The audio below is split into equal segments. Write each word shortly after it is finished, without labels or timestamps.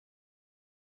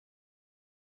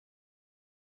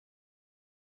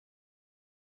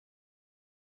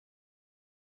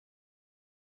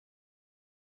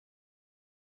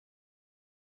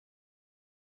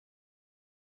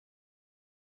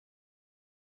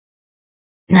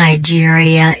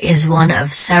Nigeria is one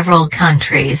of several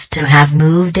countries to have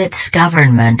moved its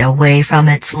government away from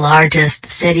its largest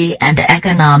city and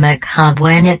economic hub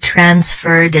when it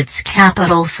transferred its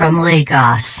capital from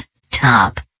Lagos,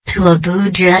 to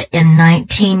Abuja in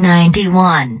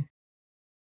 1991.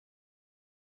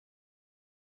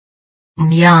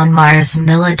 Myanmar's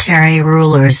military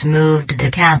rulers moved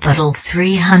the capital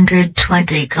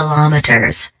 320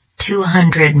 kilometers,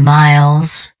 200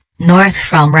 miles, north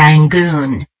from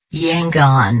Rangoon,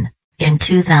 Yangon, in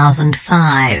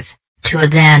 2005, to a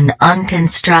then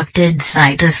unconstructed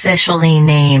site officially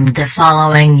named the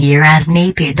following year as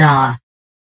Naypyidaw.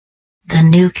 The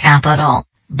new capital,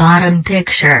 bottom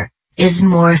picture, is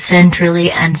more centrally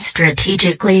and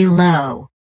strategically low.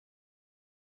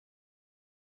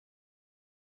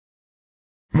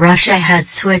 Russia has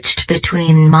switched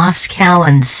between Moscow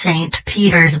and St.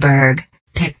 Petersburg,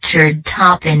 pictured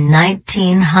top in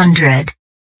 1900.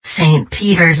 St.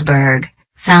 Petersburg,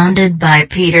 founded by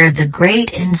Peter the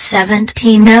Great in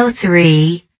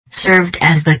 1703, served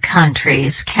as the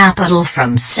country's capital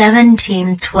from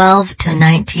 1712 to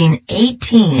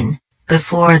 1918,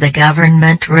 before the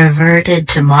government reverted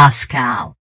to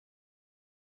Moscow.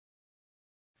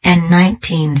 In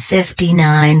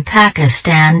 1959,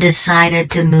 Pakistan decided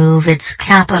to move its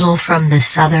capital from the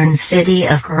southern city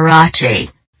of Karachi,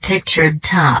 pictured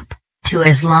top, to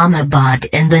Islamabad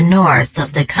in the north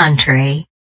of the country.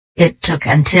 It took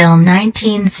until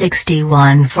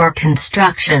 1961 for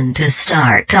construction to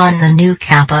start on the new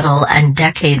capital and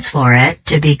decades for it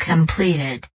to be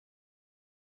completed.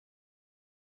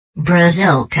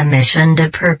 Brazil commissioned a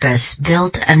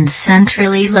purpose-built and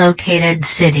centrally located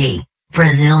city,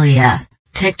 Brasilia,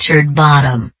 pictured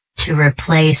bottom, to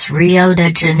replace Rio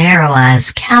de Janeiro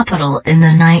as capital in the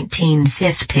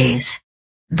 1950s.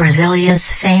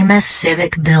 Brasilia's famous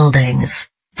civic buildings,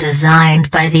 designed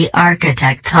by the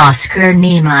architect Oscar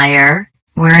Niemeyer,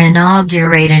 were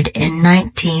inaugurated in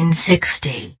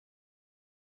 1960.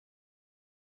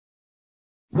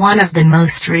 One of the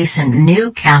most recent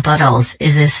new capitals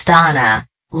is Astana,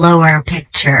 lower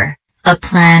picture, a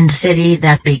planned city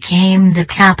that became the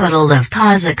capital of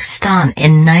Kazakhstan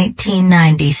in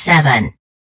 1997.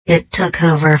 It took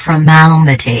over from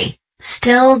Almaty,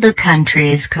 still the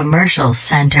country's commercial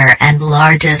center and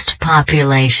largest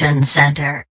population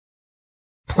center.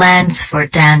 Plans for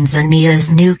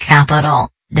Tanzania's new capital,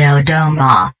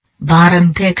 Dodoma,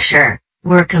 bottom picture,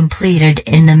 were completed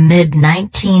in the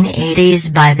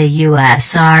mid-1980s by the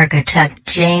U.S. architect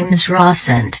James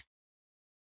Rossant.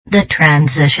 The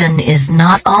transition is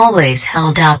not always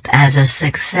held up as a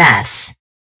success.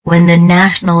 When the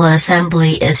National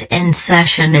Assembly is in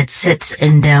session it sits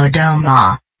in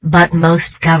Dodoma, but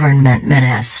most government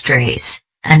ministries,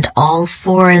 and all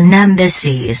foreign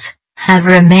embassies, have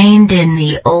remained in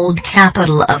the old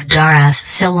capital of Dar es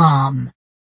Salaam.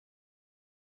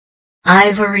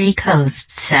 Ivory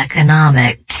Coast's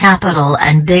economic capital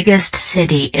and biggest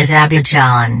city is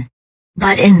Abidjan.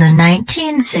 But in the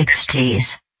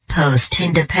 1960s,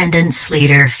 post-independence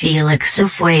leader Félix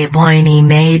Houphouët-Boigny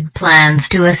made plans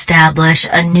to establish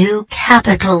a new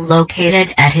capital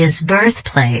located at his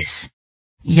birthplace.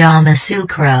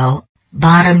 Yamoussoukro,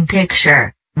 bottom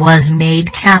picture, was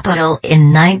made capital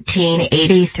in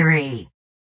 1983.